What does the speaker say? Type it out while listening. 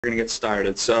We're going to get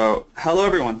started. So, hello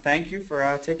everyone. Thank you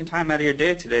for taking time out of your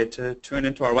day today to tune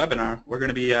into our webinar. We're going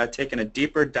to be taking a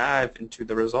deeper dive into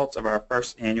the results of our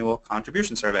first annual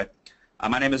contribution survey.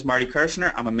 My name is Marty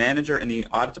Kirshner. I'm a manager in the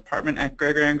audit department at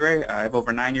Gregory & Gray. I have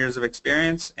over 9 years of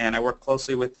experience, and I work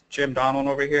closely with Jim Donellon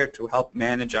over here to help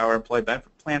manage our employee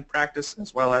benefit plan practice,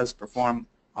 as well as perform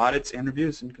audits and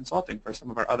reviews and consulting for some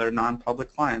of our other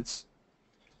non-public clients.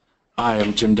 Hi,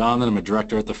 I'm Jim Donellon. I'm a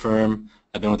director at the firm.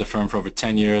 I've been with the firm for over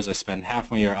 10 years. I spend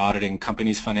half my year auditing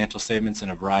companies' financial statements in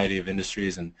a variety of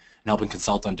industries and helping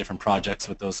consult on different projects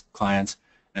with those clients.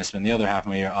 And I spend the other half of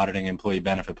my year auditing employee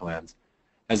benefit plans.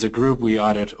 As a group, we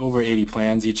audit over 80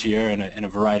 plans each year in a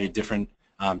variety of different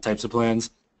types of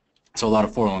plans. So a lot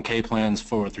of 401k plans,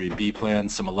 403b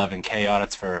plans, some 11k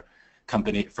audits for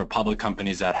public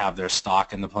companies that have their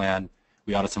stock in the plan.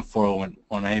 We audit some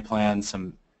 401a plans,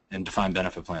 and defined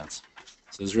benefit plans.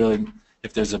 So there's really,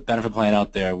 if there's a benefit plan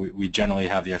out there, we generally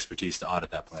have the expertise to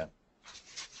audit that plan.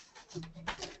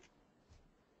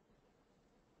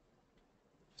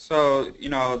 So,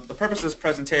 the purpose of this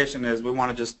presentation is we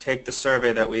want to just take the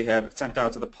survey that we have sent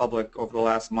out to the public over the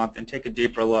last month and take a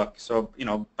deeper look. So,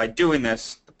 by doing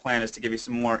this, the plan is to give you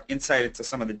some more insight into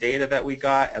some of the data that we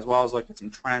got, as well as look at some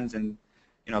trends and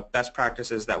best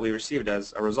practices that we received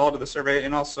as a result of the survey,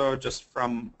 and also just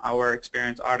from our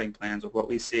experience auditing plans with what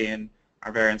we see in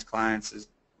our various clients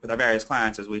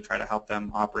as we try to help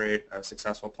them operate a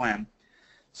successful plan.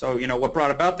 So, what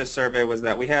brought about this survey was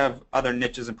that we have other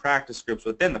niches and practice groups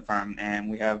within the firm, and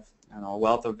we have a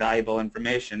wealth of valuable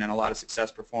information and a lot of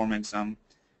success performing some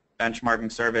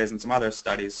benchmarking surveys and some other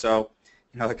studies. So,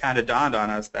 it kind of dawned on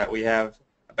us that we have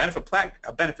a benefit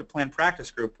plan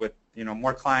practice group with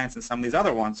more clients than some of these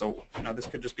other ones. So this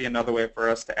could just be another way for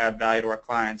us to add value to our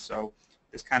clients. So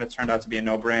this kind of turned out to be a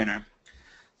no-brainer.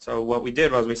 So what we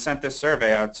did was we sent this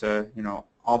survey out to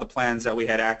all the plans that we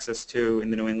had access to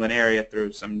in the New England area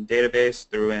through some database,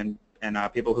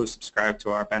 and people who subscribe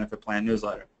to our benefit plan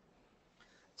newsletter.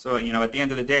 So at the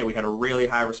end of the day, we had a really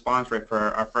high response rate for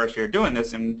our first year doing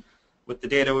this, and with the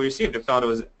data we received, it felt it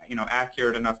was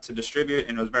accurate enough to distribute,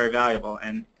 and it was very valuable.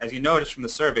 And as you noticed from the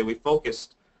survey, we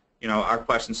focused our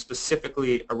questions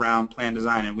specifically around plan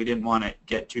design, and we didn't want to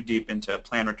get too deep into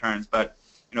plan returns. But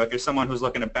if you're someone who's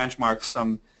looking to benchmark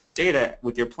some data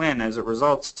with your plan as it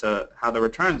results to how the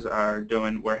returns are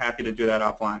doing, we're happy to do that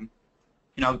offline.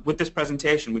 With this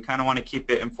presentation, we kind of want to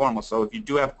keep it informal. So if you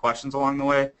do have questions along the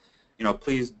way,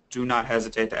 please do not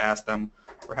hesitate to ask them.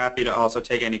 We're happy to also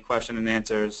take any question and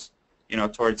answers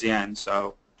towards the end.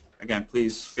 So again,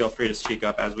 please feel free to speak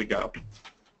up as we go.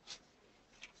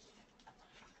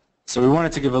 So we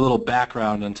wanted to give a little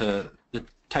background into the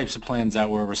types of plans that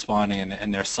were responding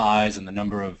and their size and the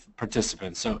number of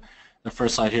participants. So the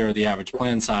first slide here are the average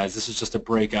plan size. This is just a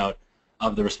breakout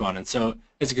of the respondents. So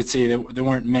as you can see, there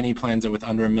weren't many plans that with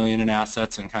under $1 million in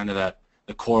assets, and kind of that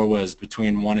the core was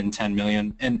between 1 and 10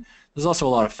 million. And there's also a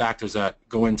lot of factors that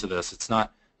go into this. It's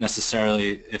not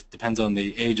necessarily, it depends on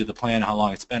the age of the plan, how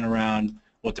long it's been around,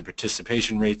 what the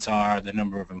participation rates are, the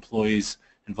number of employees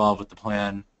involved with the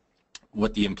plan,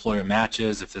 what the employer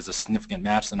matches. If there's a significant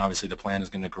match, then obviously the plan is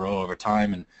going to grow over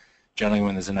time, and generally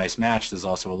when there's a nice match, there's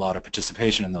also a lot of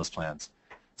participation in those plans.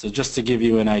 So just to give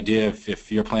you an idea,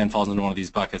 if your plan falls into one of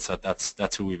these buckets,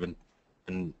 that's who we've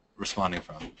been responding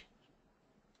from.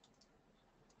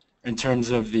 In terms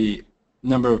of the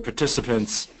number of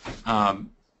participants,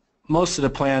 most of the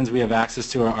plans we have access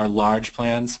to are large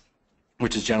plans,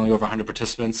 which is generally over 100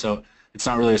 participants, so it's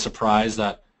not really a surprise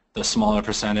that the smaller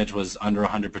percentage was under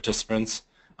 100 participants.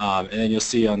 And then you'll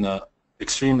see on the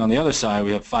extreme on the other side,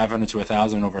 we have 500 to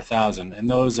 1,000 and over 1,000, and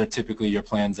those are typically your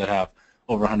plans that have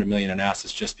over 100 million in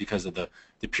assets, just because of the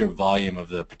pure volume of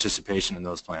the participation in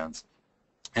those plans.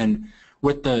 And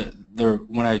with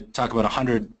when I talk about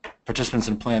 100 participants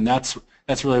in a plan, that's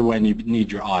really when you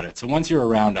need your audit. So once you're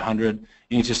around 100,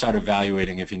 you need to start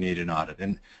evaluating if you need an audit,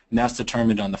 and that's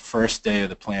determined on the first day of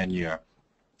the plan year.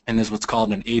 And there's what's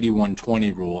called an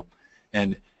 80-120 rule.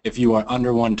 And if you are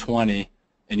under 120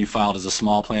 and you filed as a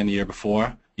small plan the year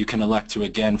before, you can elect to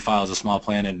again file as a small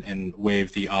plan and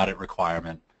waive the audit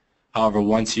requirement. However,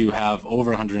 once you have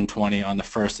over 120 on the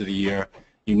first of the year,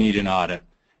 you need an audit.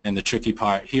 And the tricky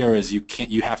part here is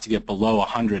you have to get below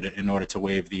 100 in order to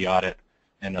waive the audit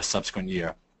in a subsequent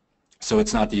year. So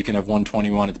it's not that you can have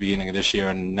 121 at the beginning of this year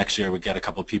and next year we get a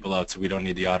couple of people out so we don't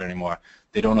need the audit anymore.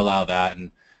 They don't allow that,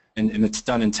 and it's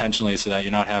done intentionally so that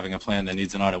you're not having a plan that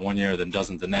needs an audit one year then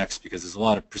doesn't the next, because there's a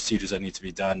lot of procedures that need to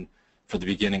be done for the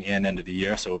beginning and end of the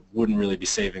year, so it wouldn't really be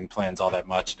saving plans all that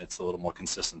much, and it's a little more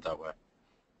consistent that way.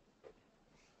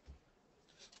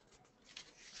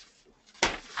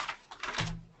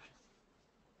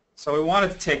 So we wanted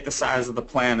to take the size of the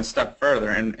plan a step further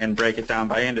and break it down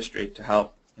by industry to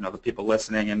help the people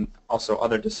listening and also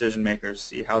other decision makers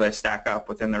see how they stack up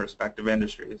within their respective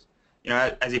industries.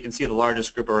 As you can see, the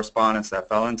largest group of respondents that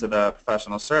fell into the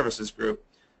professional services group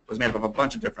was made up of a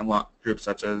bunch of different groups,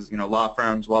 such as law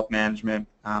firms, wealth management.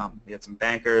 We had some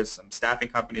bankers, some staffing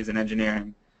companies, and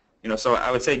engineering. So I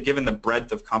would say, given the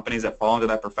breadth of companies that fall into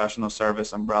that professional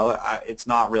service umbrella, it's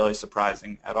not really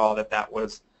surprising at all that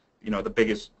was the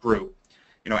biggest group.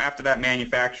 After that,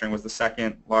 manufacturing was the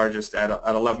second largest at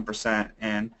 11%.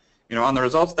 And on the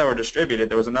results that were distributed,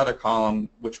 there was another column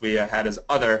which we had as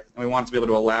other, and we wanted to be able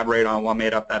to elaborate on what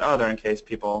made up that other in case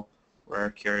people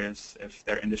were curious if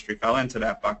their industry fell into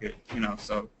that bucket.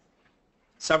 So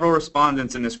several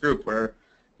respondents in this group were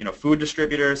food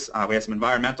distributors. We had some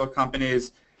environmental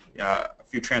companies, a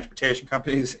few transportation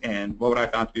companies, and what I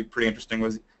found to be pretty interesting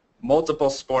was multiple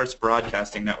sports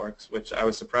broadcasting networks, which I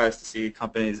was surprised to see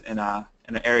companies in an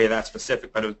area that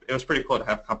specific, but it was pretty cool to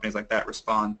have companies like that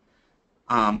respond.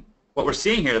 What we're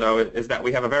seeing here, though, is that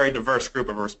we have a very diverse group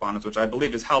of respondents, which I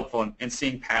believe is helpful in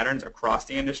seeing patterns across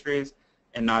the industries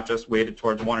and not just weighted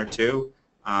towards one or two.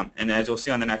 And as you'll see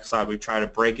on the next slide, we try to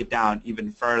break it down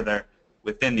even further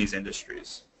within these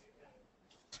industries.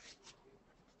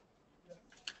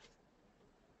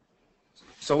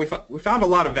 So we found a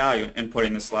lot of value in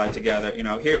putting this slide together.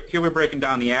 Here we're breaking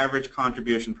down the average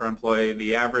contribution per employee,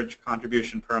 the average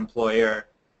contribution per employer,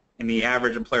 and the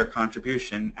average employer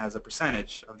contribution as a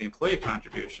percentage of the employee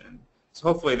contribution. So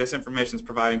hopefully this information is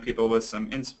providing people with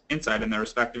some insight in their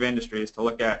respective industries to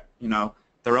look at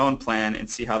their own plan and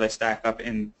see how they stack up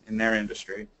in their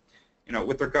industry.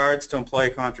 With regards to employee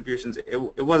contributions,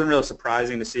 it wasn't really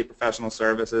surprising to see professional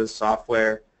services,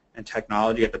 software, and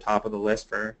technology at the top of the list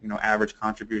for average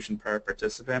contribution per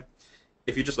participant.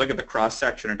 If you just look at the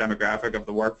cross-section or demographic of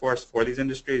the workforce for these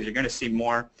industries, you're going to see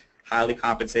more highly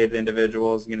compensated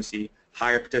individuals. You're going to see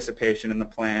higher participation in the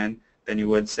plan than you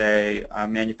would, say, a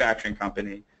manufacturing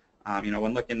company.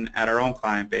 When looking at our own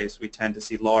client base, we tend to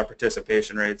see lower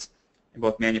participation rates in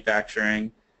both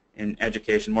manufacturing and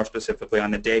education, more specifically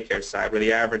on the daycare side, where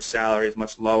the average salary is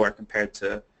much lower compared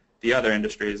to the other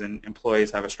industries, and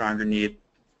employees have a stronger need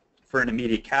for an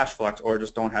immediate cash flux or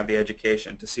just don't have the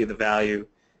education to see the value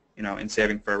in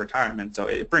saving for retirement. So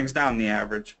it brings down the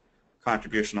average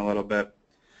contribution a little bit.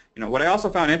 What I also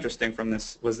found interesting from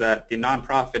this was that the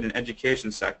nonprofit and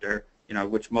education sector,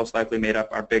 which most likely made up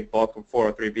our big bulk of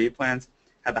 403B plans,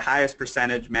 had the highest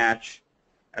percentage match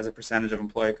as a percentage of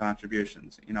employee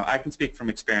contributions. I can speak from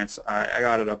experience. I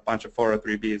audited a bunch of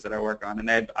 403Bs that I work on,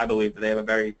 and I believe that they have a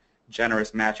very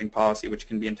generous matching policy, which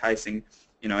can be enticing,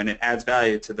 and it adds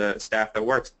value to the staff that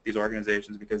works at these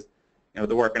organizations because they're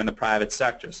working in the private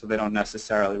sector, so they don't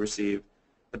necessarily receive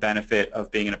the benefit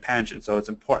of being in a pension. So it's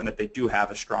important that they do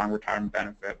have a strong retirement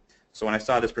benefit. So when I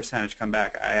saw this percentage come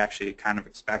back, I actually kind of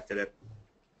expected it.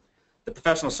 The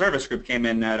professional service group came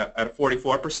in at a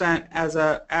 44% as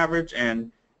an average,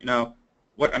 and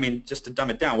just to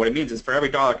dumb it down, what it means is for every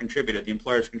dollar contributed, the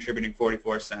employer is contributing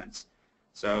 44 cents.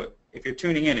 So if you're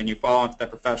tuning in and you fall into that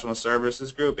professional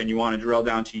services group and you want to drill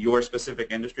down to your specific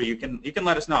industry, you can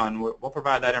let us know, and we'll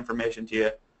provide that information to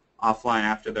you offline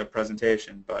after the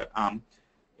presentation. But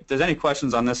if there's any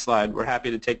questions on this slide, we're happy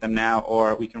to take them now,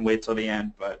 or we can wait till the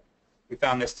end. But we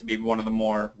found this to be one of the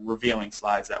more revealing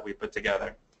slides that we put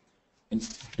together. And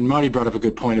Marty brought up a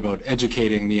good point about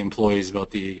educating the employees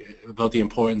about the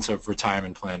importance of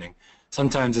retirement planning.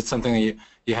 Sometimes it's something that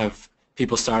you have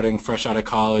people starting fresh out of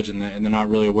college and they're not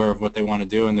really aware of what they want to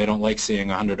do, and they don't like seeing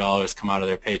 $100 come out of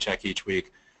their paycheck each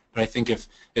week. But I think if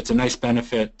it's a nice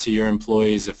benefit to your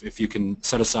employees if you can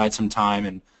set aside some time,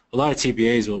 and a lot of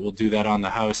TPAs will do that on the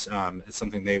house. It's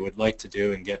something they would like to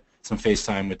do and get some face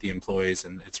time with the employees,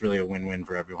 and it's really a win-win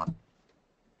for everyone.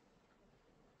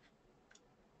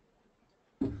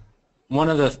 One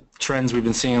of the trends we've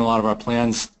been seeing in a lot of our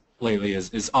plans lately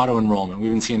is auto-enrollment.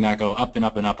 We've been seeing that go up and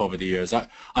up and up over the years.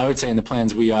 I would say in the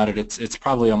plans we audit, it's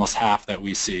probably almost half that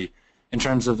we see. In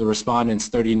terms of the respondents,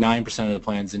 39% of the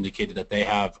plans indicated that they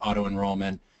have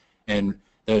auto-enrollment, and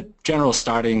the general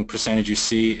starting percentage you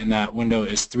see in that window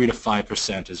is 3 to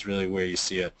 5% is really where you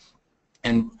see it.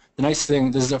 And the nice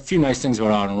thing, there's a few nice things about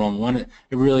auto-enrollment. One, it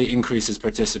really increases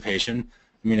participation.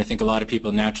 I mean, I think a lot of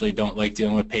people naturally don't like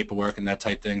dealing with paperwork and that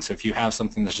type thing, so if you have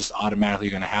something that's just automatically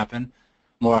going to happen,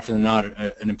 more often than not,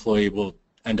 an employee will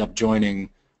end up joining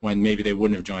when maybe they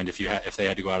wouldn't have joined if they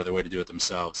had to go out of their way to do it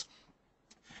themselves.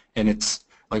 And it's,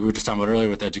 like we were just talking about earlier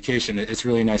with education, it's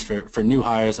really nice for new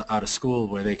hires out of school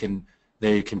where they can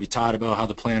be taught about how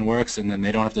the plan works, and then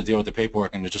they don't have to deal with the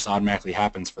paperwork, and it just automatically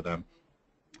happens for them.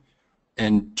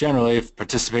 And generally, if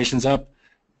participation's up,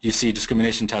 you see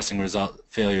discrimination testing result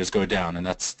failures go down, and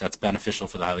that's beneficial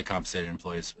for the highly compensated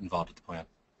employees involved with the plan.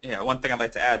 Yeah, one thing I'd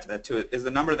like to add to that too is the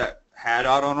number that had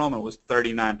auto enrollment was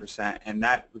 39%, and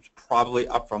that was probably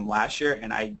up from last year.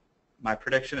 And my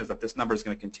prediction is that this number is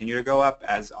going to continue to go up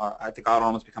as I think auto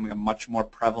enrollment is becoming a much more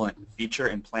prevalent feature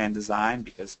in plan design,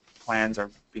 because plans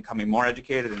are becoming more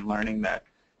educated and learning that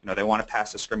they want to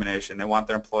pass discrimination. They want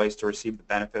their employees to receive the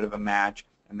benefit of a match,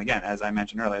 and again, as I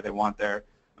mentioned earlier, they want their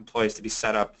employees to be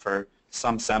set up for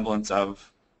some semblance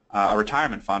of a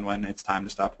retirement fund when it's time to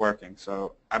stop working.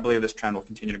 So I believe this trend will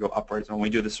continue to go upwards. And when we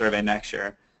do the survey next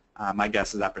year, my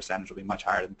guess is that percentage will be much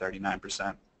higher than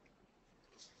 39%.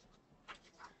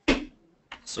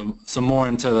 So more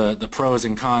into the pros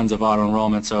and cons of auto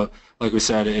enrollment. So like we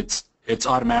said, it's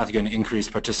automatically going to increase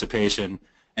participation,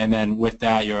 and then with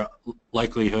that, your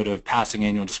likelihood of passing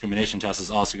annual discrimination tests is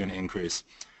also going to increase.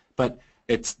 But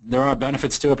there are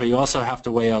benefits to it, but you also have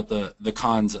to weigh out the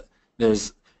cons.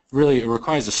 It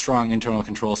requires a strong internal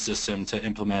control system to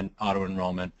implement auto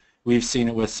enrollment. We've seen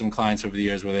it with some clients over the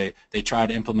years where they try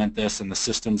to implement this and the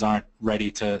systems aren't ready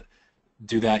to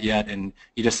do that yet, and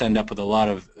you just end up with a lot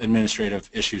of administrative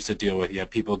issues to deal with. You have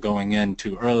people going in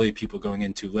too early, people going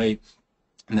in too late,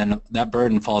 and then that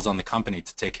burden falls on the company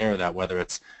to take care of that, whether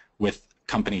it's with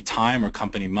company time or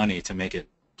company money to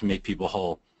make people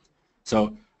whole.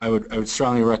 So I would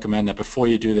strongly recommend that before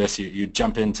you do this,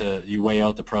 you weigh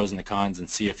out the pros and the cons and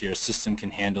see if your system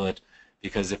can handle it,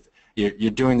 because if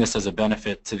you're doing this as a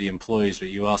benefit to the employees, but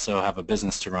you also have a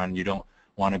business to run, you don't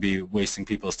want to be wasting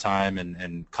people's time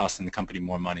and costing the company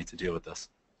more money to deal with this.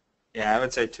 Yeah, I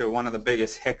would say too, one of the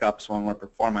biggest hiccups when we're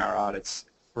performing our audits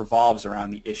revolves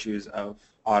around the issues of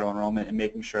auto enrollment and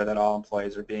making sure that all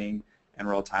employees are being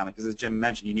enrolled timely. Because as Jim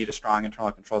mentioned, you need a strong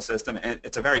internal control system, and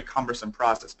it's a very cumbersome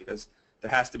process because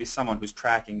there has to be someone who's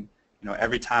tracking,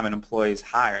 every time an employee is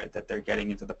hired that they're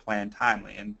getting into the plan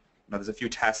timely. And there's a few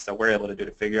tests that we're able to do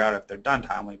to figure out if they're done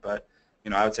timely, but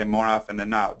I would say more often than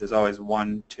not, there's always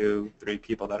 1, 2, 3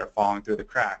 people that are falling through the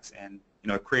cracks, and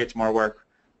it creates more work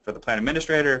for the plan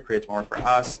administrator, it creates more work for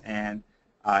us, and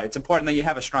it's important that you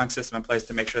have a strong system in place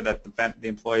to make sure that the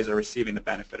employees are receiving the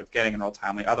benefit of getting enrolled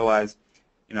timely. Otherwise,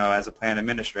 as a plan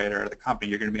administrator or the company,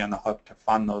 you're going to be on the hook to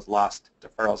fund those lost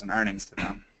deferrals and earnings to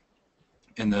them.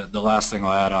 And the last thing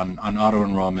I'll add on auto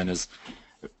enrollment is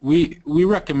we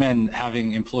recommend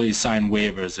having employees sign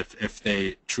waivers if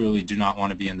they truly do not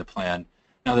want to be in the plan.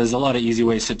 Now, there's a lot of easy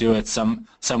ways to do it. Some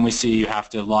we see you have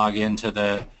to log into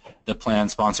the plan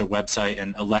sponsor website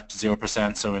and elect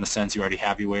 0%, so in a sense you already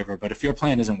have your waiver. But if your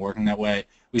plan isn't working that way,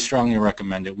 we strongly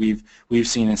recommend it. We've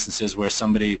seen instances where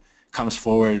somebody comes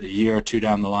forward a year or two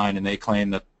down the line and they claim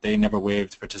that they never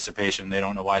waived participation, they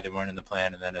don't know why they weren't in the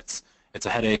plan, and then it's a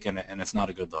headache and it's not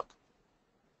a good look.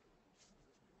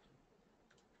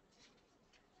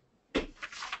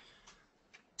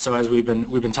 So as we've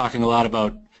been talking a lot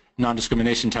about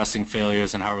non-discrimination testing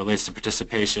failures and how it relates to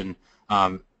participation,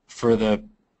 for the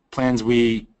plans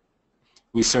we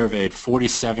surveyed,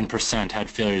 47% had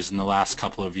failures in the last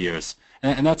couple of years,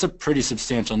 and that's a pretty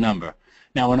substantial number.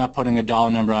 Now, we're not putting a dollar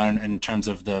number on in terms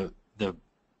of the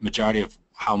majority of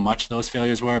how much those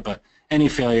failures were, but any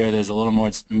failure, there's a little more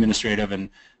administrative and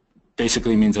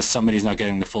basically means that somebody's not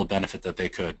getting the full benefit that they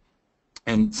could.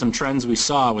 And some trends we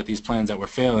saw with these plans that were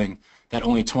failing, that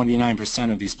only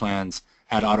 29% of these plans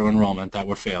had auto enrollment that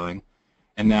were failing,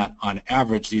 and that on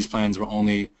average these plans were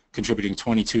only contributing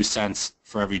 22 cents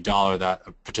for every dollar that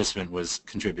a participant was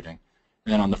contributing.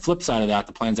 And then on the flip side of that,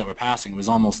 the plans that were passing was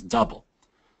almost double.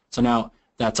 So now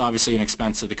that's obviously an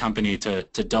expense to the company to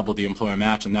double the employer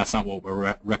match, and that's not what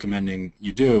we're recommending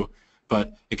you do,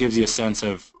 but it gives you a sense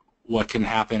of what can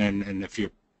happen, and if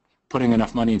you're putting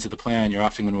enough money into the plan, you're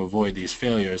often going to avoid these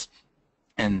failures.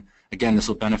 And again, this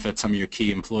will benefit some of your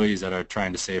key employees that are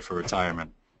trying to save for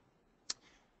retirement.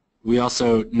 We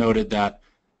also noted that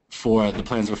for the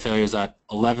plans with failures that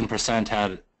 11%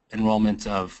 had enrollment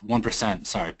of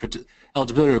 1%,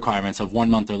 eligibility requirements of 1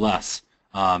 month or less.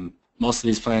 Most of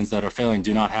these plans that are failing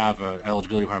do not have an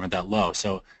eligibility requirement that low.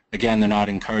 So again, they're not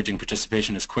encouraging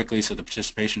participation as quickly, so the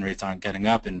participation rates aren't getting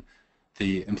up and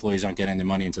the employees aren't getting their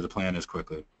money into the plan as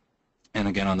quickly. And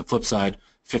again, on the flip side,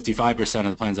 55% of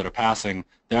the plans that are passing,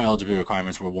 their eligibility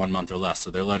requirements were 1 month or less,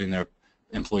 so they're letting their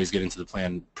employees get into the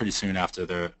plan pretty soon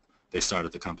after they start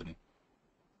at the company.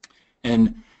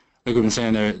 And like we've been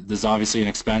saying, there's obviously an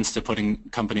expense to putting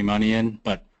company money in,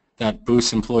 but that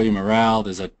boosts employee morale.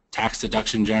 There's a tax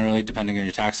deduction generally, depending on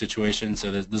your tax situation, so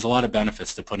there's a lot of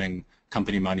benefits to putting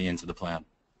company money into the plan.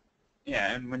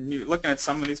 Yeah, and when you're looking at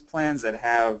some of these plans that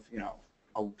have,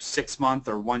 a 6-month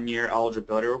or 1-year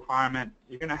eligibility requirement,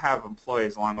 you're going to have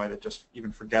employees along the way that just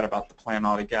even forget about the plan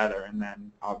altogether, and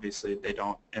then obviously they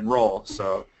don't enroll.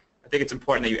 So I think it's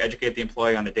important that you educate the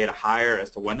employee on the date of hire as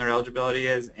to when their eligibility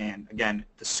is, and again,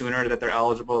 the sooner that they're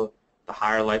eligible, the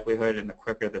higher likelihood and the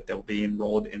quicker that they'll be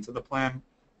enrolled into the plan.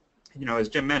 As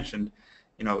Jim mentioned,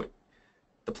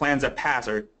 the plans that pass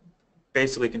are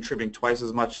basically contributing twice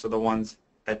as much to the ones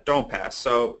that don't pass.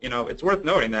 So, it's worth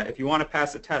noting that if you want to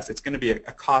pass the test, it's going to be a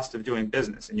cost of doing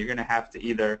business, and you're going to have to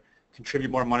either contribute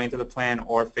more money to the plan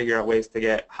or figure out ways to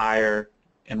get higher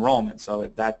enrollment.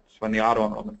 So that's when the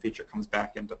auto-enrollment feature comes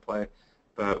back into play.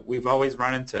 But we've always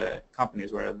run into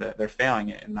companies where they're failing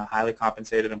it, and the highly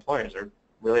compensated employers are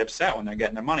really upset when they're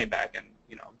getting their money back. And,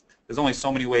 there's only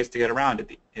so many ways to get around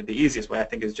it. The easiest way, I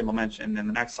think, as Jim will mention in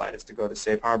the next slide, is to go the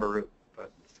safe harbor route. But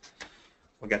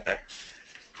we'll get there.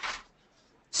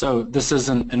 So this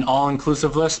isn't an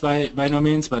all-inclusive list by no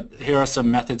means, but here are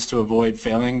some methods to avoid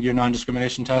failing your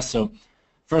non-discrimination test. So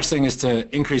first thing is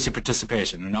to increase your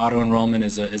participation, and auto-enrollment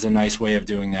is a nice way of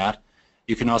doing that.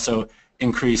 You can also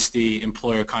increase the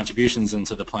employer contributions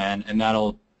into the plan, and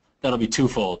that'll be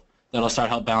twofold. That'll start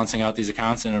help balancing out these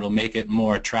accounts, and it'll make it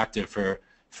more attractive for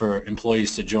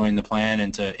employees to join the plan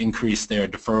and to increase their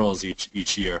deferrals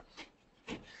each year.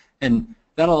 And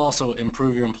that'll also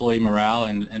improve your employee morale,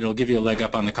 and it'll give you a leg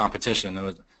up on the competition.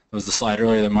 There was the slide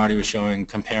earlier that Marty was showing,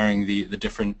 comparing the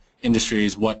different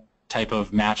industries, what type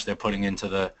of match they're putting into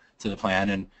the plan.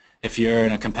 And if you're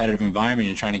in a competitive environment,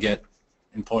 you're trying to get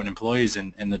important employees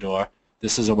in the door,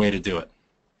 this is a way to do it.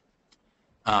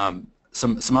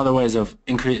 Some other ways of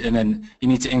increase, and then you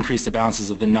need to increase the balances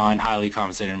of the non-highly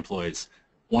compensated employees.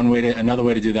 Another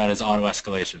way to do that is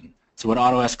auto-escalation. So what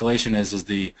auto-escalation is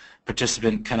the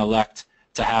participant can elect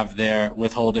to have their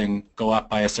withholding go up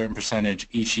by a certain percentage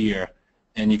each year,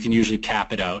 and you can usually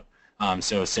cap it out.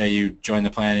 So say you join the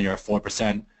plan and you're at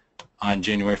 4% on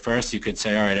January 1st, you could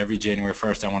say, all right, every January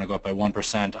 1st I want to go up by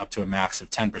 1% up to a max of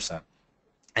 10%.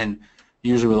 And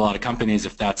usually with a lot of companies,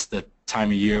 if that's the time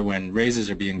of year when raises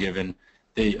are being given,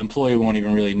 the employee won't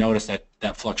even really notice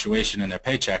that fluctuation in their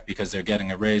paycheck because they're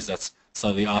getting a raise that's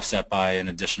slightly offset by an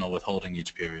additional withholding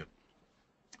each period.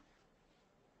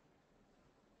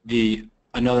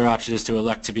 Another option is to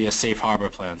elect to be a safe harbor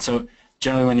plan. So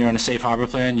generally when you're in a safe harbor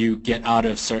plan, you get out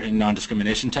of certain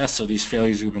non-discrimination tests, so these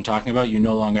failures we've been talking about, you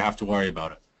no longer have to worry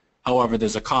about it. However,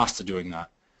 there's a cost to doing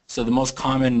that. So the most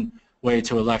common way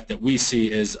to elect that we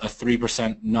see is a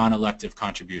 3% non-elective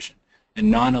contribution.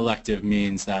 And non-elective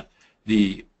means that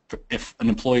if an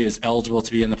employee is eligible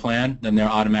to be in the plan, then they're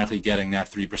automatically getting that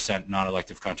 3%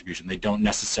 non-elective contribution. They don't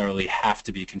necessarily have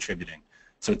to be contributing.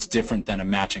 So it's different than a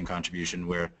matching contribution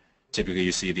where typically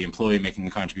you see the employee making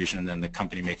a contribution and then the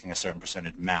company making a certain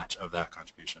percentage match of that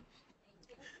contribution.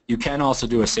 You can also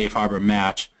do a safe harbor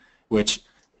match, which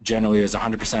generally is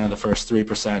 100% of the first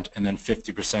 3% and then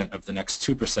 50% of the next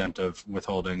 2% of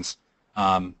withholdings.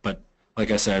 But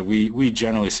like I said, we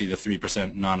generally see the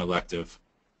 3% non-elective.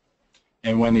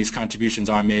 And when these contributions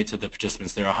are made to the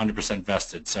participants, they're 100%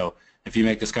 vested. So if you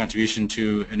make this contribution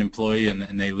to an employee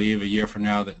and they leave a year from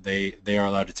now, they are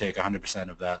allowed to take 100%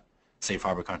 of that safe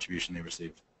harbor contribution they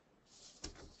received.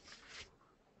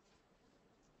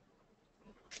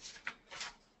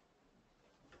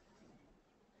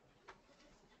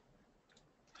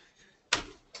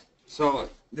 So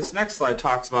this next slide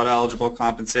talks about eligible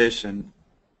compensation.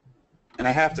 And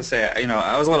I have to say,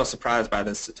 I was a little surprised by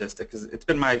this statistic because it's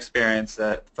been my experience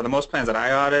that for the most plans that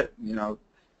I audit,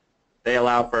 they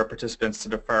allow for participants to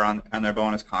defer on their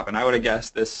bonus comp. And I would have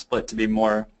guessed this split to be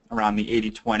more around the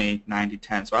 80-20,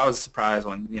 90-10. So I was surprised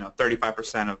when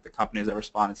 35% of the companies that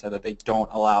responded said that they don't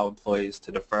allow employees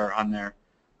to defer on their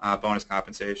bonus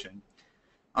compensation.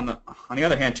 On the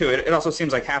other hand, too, it also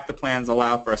seems like half the plans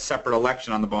allow for a separate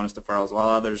election on the bonus deferrals, while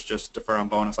others just defer on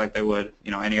bonus like they would,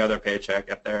 any other paycheck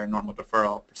at their normal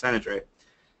deferral percentage rate.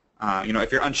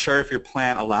 If you're unsure if your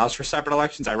plan allows for separate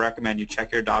elections, I recommend you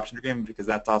check your adoption agreement because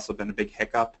that's also been a big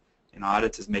hiccup in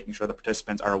audits, is making sure the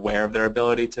participants are aware of their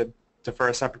ability to defer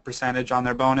a separate percentage on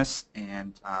their bonus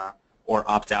and or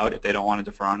opt out if they don't want to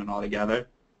defer on it altogether.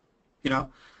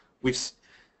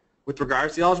 With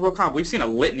regards to eligible comp, we've seen a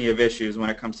litany of issues when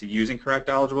it comes to using correct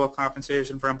eligible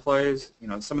compensation for employees.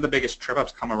 Some of the biggest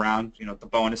trip-ups come around, the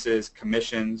bonuses,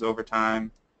 commissions,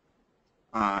 overtime,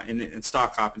 and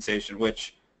stock compensation,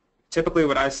 which typically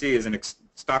what I see is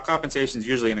stock compensation is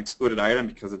usually an excluded item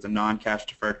because it's a non-cash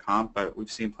deferred comp, but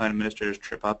we've seen plan administrators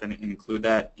trip up and include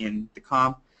that in the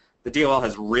comp. The DOL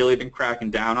has really been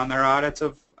cracking down on their audits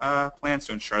of plans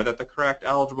to ensure that the correct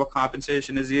eligible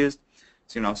compensation is used.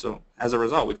 So as a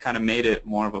result, we've kind of made it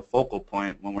more of a focal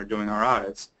point when we're doing our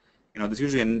audits. there's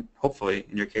usually, hopefully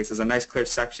in your case, there's a nice clear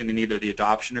section in either the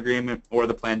adoption agreement or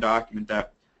the plan document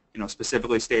that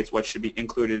specifically states what should be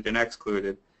included and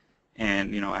excluded.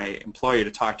 And I implore you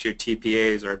to talk to your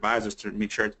TPAs or advisors to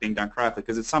make sure it's being done correctly,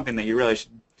 because it's something that you really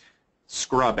should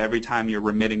scrub every time you're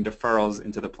remitting deferrals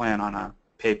into the plan on a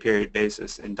pay period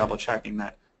basis, and double checking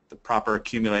that the proper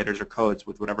accumulators or codes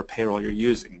with whatever payroll you're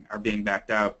using are being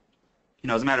backed out.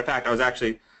 As a matter of fact, I was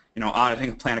actually auditing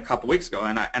a plan a couple weeks ago,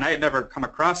 and I had never come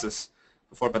across this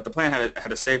before, but the plan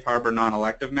had a safe harbor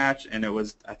non-elective match, and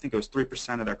I think it was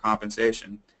 3% of their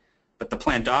compensation. But the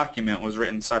plan document was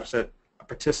written such that a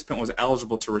participant was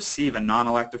eligible to receive a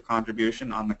non-elective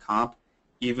contribution on the comp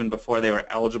even before they were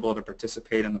eligible to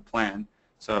participate in the plan.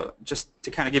 So just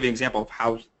to kind of give you an example of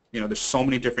how there's so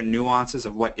many different nuances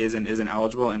of what is and isn't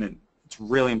eligible, and it's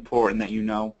really important that you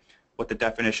know what the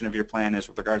definition of your plan is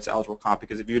with regards to eligible comp,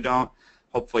 because if you don't,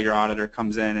 hopefully your auditor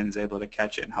comes in and is able to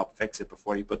catch it and help fix it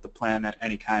before you put the plan at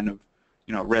any kind of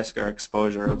risk or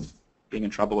exposure of being in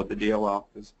trouble with the DOL.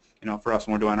 Because for us,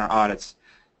 when we're doing our audits,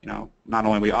 not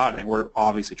only are we auditing, we're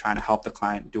obviously trying to help the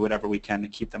client do whatever we can to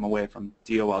keep them away from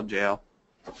DOL jail.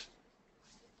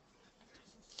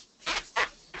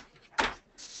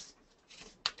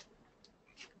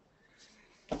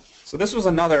 So this was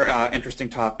another interesting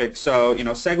topic. So,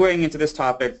 segueing into this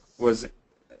topic was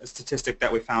a statistic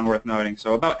that we found worth noting.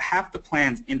 So about half the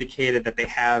plans indicated that they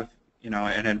have,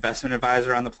 an investment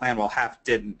advisor on the plan, while half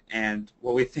didn't. And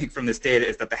what we think from this data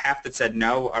is that the half that said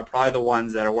no are probably the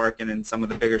ones that are working in some of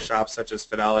the bigger shops such as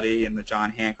Fidelity and the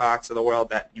John Hancocks of the world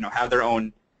that, have their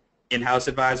own in-house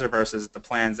advisor, versus the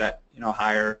plans that,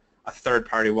 hire a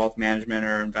third-party wealth management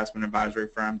or investment advisory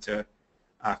firm to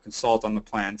consult on the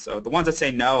plan. So the ones that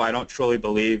say no, I don't truly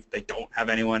believe they don't have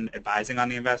anyone advising on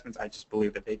the investments. I just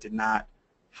believe that they did not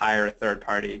hire a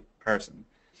third-party person.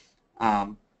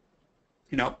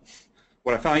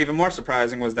 What I found even more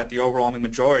surprising was that the overwhelming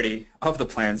majority of the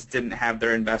plans didn't have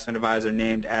their investment advisor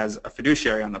named as a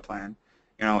fiduciary on the plan.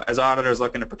 As auditors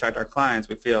looking to protect our clients,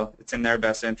 we feel it's in their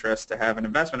best interest to have an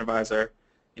investment advisor,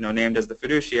 named as the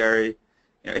fiduciary.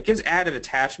 It gives added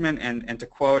attachment, and to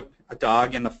quote a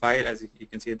dog in the fight, as you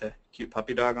can see the cute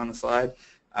puppy dog on the slide,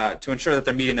 to ensure that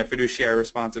they're meeting their fiduciary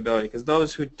responsibility. Because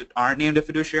those who aren't named a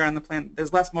fiduciary on the plan,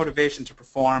 there's less motivation to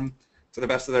perform to the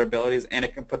best of their abilities, and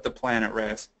it can put the plan at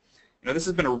risk. This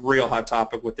has been a real hot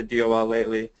topic with the DOL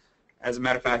lately. As a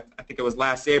matter of fact, I think it was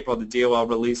last April the DOL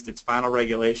released its final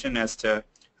regulation as to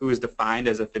who is defined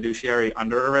as a fiduciary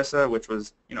under ERISA, which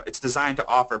was, it's designed to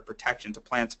offer protection to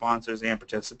plan sponsors and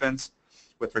participants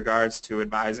with regards to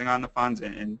advising on the funds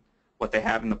and what they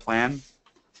have in the plan.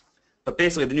 But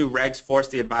basically, the new regs force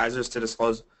the advisors to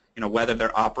disclose, whether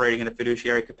they're operating in a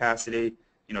fiduciary capacity,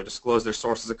 disclose their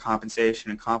sources of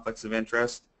compensation and conflicts of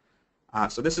interest.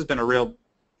 So this has been a real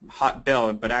hot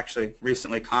bill, but actually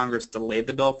recently Congress delayed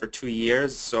the bill for 2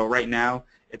 years. So right now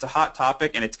it's a hot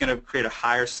topic, and it's going to create a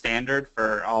higher standard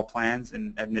for all plans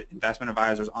and investment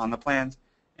advisors on the plans,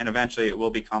 and eventually it will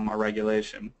become a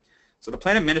regulation. So the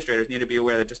plan administrators need to be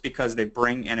aware that just because they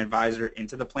bring an advisor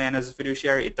into the plan as a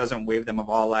fiduciary, it doesn't waive them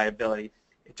of all liability.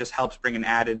 It just helps bring an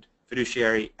added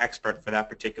fiduciary expert for that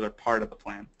particular part of the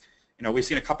plan. We've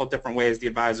seen a couple different ways the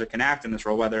advisor can act in this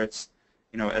role, whether it's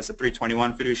as a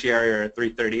 321 fiduciary or a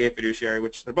 338 fiduciary,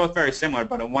 which they're both very similar,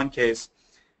 but in one case,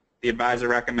 the advisor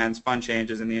recommends fund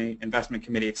changes and the investment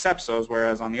committee accepts those,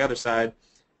 whereas on the other side,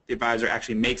 the advisor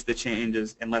actually makes the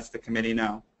changes and lets the committee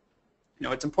know.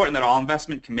 It's important that all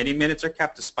investment committee minutes are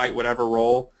kept despite whatever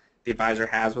role the advisor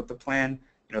has with the plan.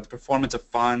 The performance of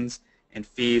funds and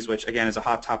fees, which again is a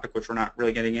hot topic which we're not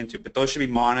really getting into, but those should be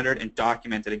monitored and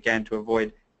documented again to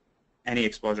avoid any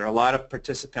exposure. A lot of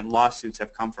participant lawsuits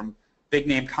have come from big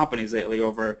name companies lately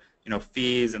over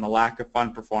fees and the lack of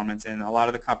fund performance, and a lot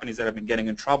of the companies that have been getting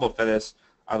in trouble for this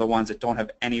are the ones that don't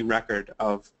have any record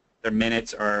of their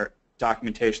minutes or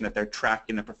documentation that they're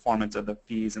tracking the performance of the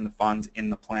fees and the funds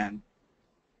in the plan.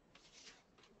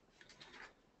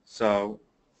 So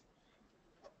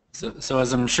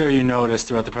as I'm sure you noticed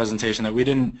throughout the presentation, that we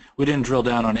didn't drill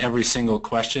down on every single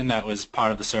question that was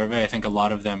part of the survey. I think a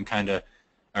lot of them kind of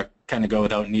go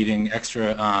without needing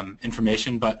extra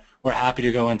information, but we're happy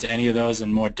to go into any of those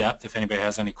in more depth if anybody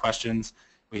has any questions.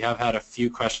 We have had a few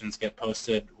questions get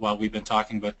posted while we've been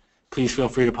talking, but please feel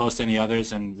free to post any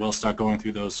others, and we'll start going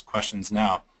through those questions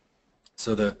now.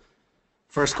 So the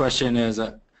first question is,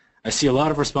 I see a lot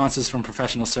of responses from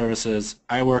professional services.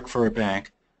 I work for a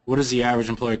bank. What is the average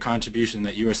employee contribution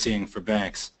that you are seeing for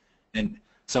banks? And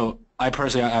so I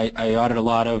personally, I audit a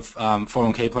lot of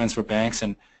 401k plans for banks,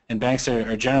 and banks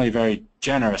are generally very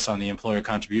generous on the employer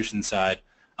contribution side,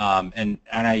 and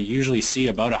I usually see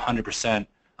about 100%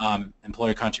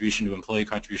 employer contribution to employee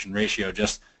contribution ratio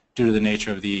just due to the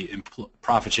nature of the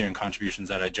profit sharing contributions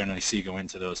that I generally see go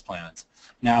into those plans.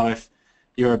 Now, if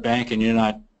you're a bank and you're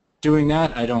not doing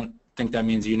that, I don't think that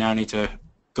means you now need to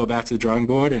go back to the drawing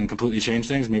board and completely change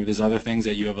things. Maybe there's other things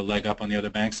that you have a leg up on the other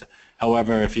banks.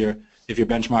 However, if you're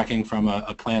benchmarking from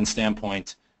a plan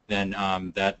standpoint, then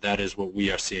that is what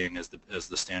we are seeing as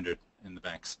the standard in the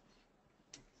banks.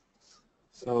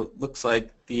 So it looks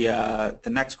like the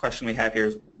next question we have here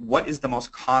is, what is the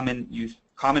most common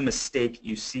mistake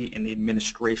you see in the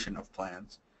administration of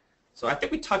plans? So I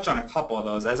think we touched on a couple of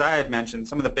those. As I had mentioned,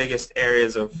 some of the biggest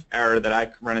areas of error that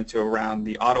I run into around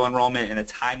the auto-enrollment and the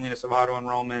timeliness of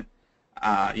auto-enrollment,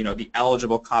 the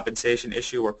eligible compensation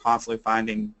issue. We're constantly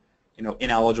finding,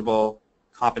 ineligible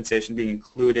compensation being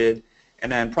included.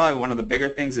 And then probably one of the bigger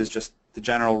things is just the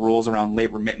general rules around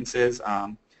late remittances.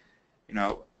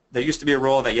 There used to be a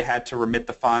rule that you had to remit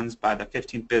the funds by the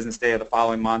 15th business day of the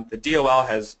following month. The DOL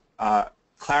has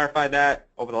clarified that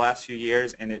over the last few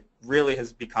years, and it really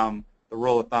has become, the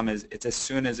rule of thumb is it's as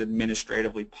soon as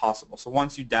administratively possible. So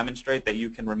once you demonstrate that you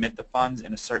can remit the funds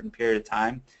in a certain period of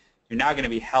time, you're now going to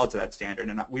be held to that standard.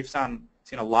 And we've seen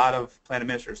a lot of plan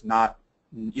administrators not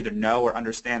either know or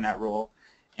understand that rule,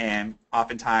 and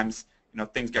oftentimes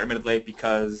things get remitted late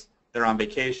because they're on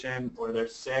vacation or they're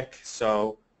sick.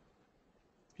 So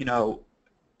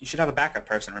you should have a backup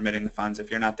person remitting the funds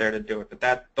if you're not there to do it.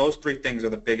 But those three things are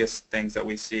the biggest things that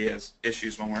we see as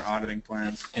issues when we're auditing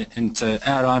plans. And to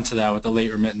add on to that with the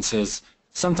late remittances,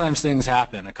 sometimes things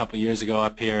happen. A couple of years ago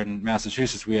up here in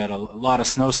Massachusetts, we had a lot of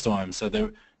snowstorms, so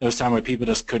there was time where people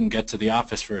just couldn't get to the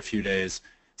office for a few days.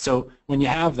 So when you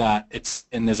have that,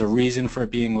 and there's a reason for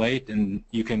it being late, and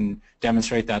you can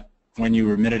demonstrate that when you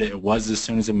remitted it, it was as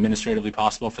soon as administratively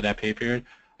possible for that pay period,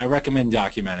 I recommend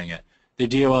documenting it. The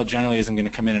DOL generally isn't going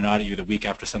to come in and audit you the week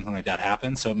after something like that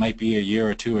happens, so it might be a year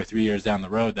or 2 or 3 years down the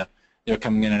road that they're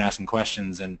coming in and asking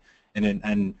questions, and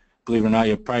believe it or not,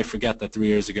 you'll probably forget that 3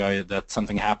 years ago that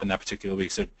something happened that particular week.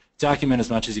 So document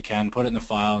as much as you can, put it in the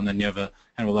file, and then you have a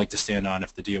kind of a leg to stand on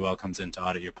if the DOL comes in to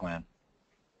audit your plan.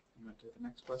 You want to take the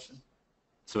next question?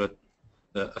 So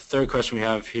a third question we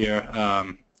have here,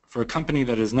 for a company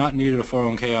that has not needed a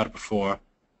 401k audit before,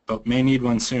 but may need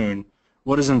one soon,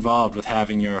 what is involved with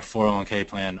having your 401k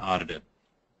plan audited?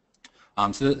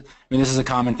 This is a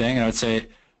common thing, and I would say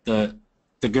the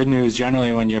good news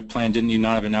generally when your plan didn't need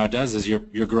none of it now it does is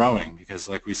you're growing, because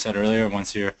like we said earlier,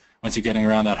 once you're getting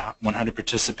around that 100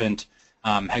 participant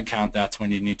head count, that's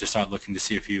when you need to start looking to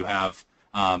see if you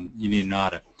need an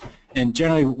audit. And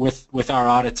generally with our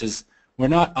audits is we're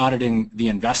not auditing the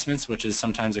investments, which is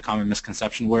sometimes a common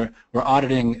misconception. We're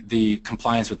auditing the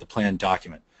compliance with the plan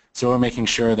document. So we're making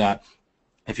sure that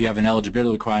if you have an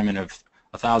eligibility requirement of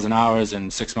 1,000 hours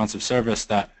and 6 months of service,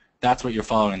 that's what you're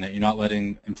following, that you're not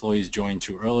letting employees join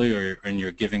too early, and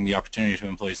you're giving the opportunity to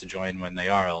employees to join when they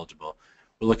are eligible.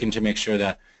 We're looking to make sure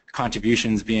that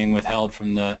contributions being withheld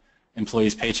from the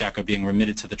employee's paycheck are being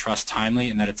remitted to the trust timely,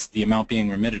 and that it's the amount being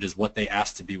remitted is what they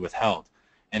asked to be withheld.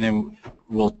 And then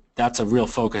that's a real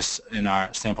focus in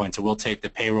our standpoint, so we'll take the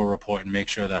payroll report and make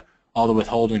sure that all the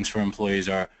withholdings for employees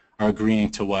are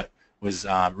agreeing to what was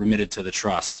remitted to the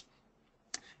trust.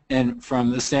 And from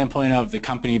the standpoint of the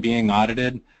company being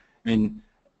audited, I mean,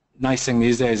 nice thing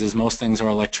these days is most things are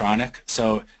electronic,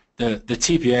 so the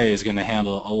TPA is going to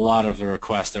handle a lot of the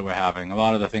requests that we're having. A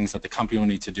lot of the things that the company will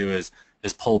need to do is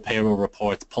pull payroll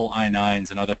reports, pull I-9s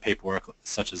and other paperwork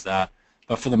such as that.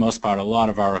 But for the most part, a lot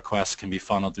of our requests can be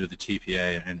funneled through the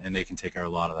TPA, and they can take care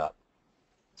of a lot of that.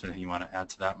 Is there anything you want to add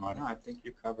to that, Marty? No, I think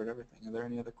you covered everything. Are there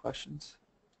any other questions?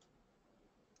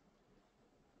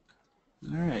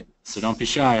 All right. So don't be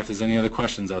shy if there's any other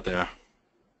questions out there.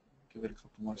 Give it a couple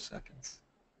more seconds.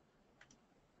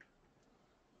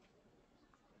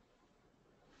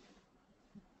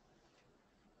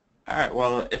 All right,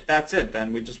 well, if that's it,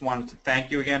 then we just wanted to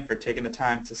thank you again for taking the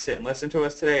time to sit and listen to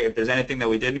us today. If there's anything that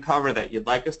we didn't cover that you'd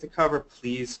like us to cover,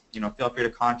 please, feel free to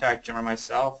contact Jim or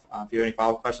myself. If you have any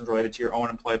follow-up questions related to your own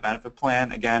employee benefit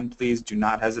plan, again, please do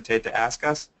not hesitate to ask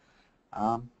us.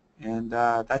 And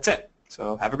that's it.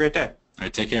 So have a great day. All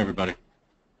right, take care, everybody.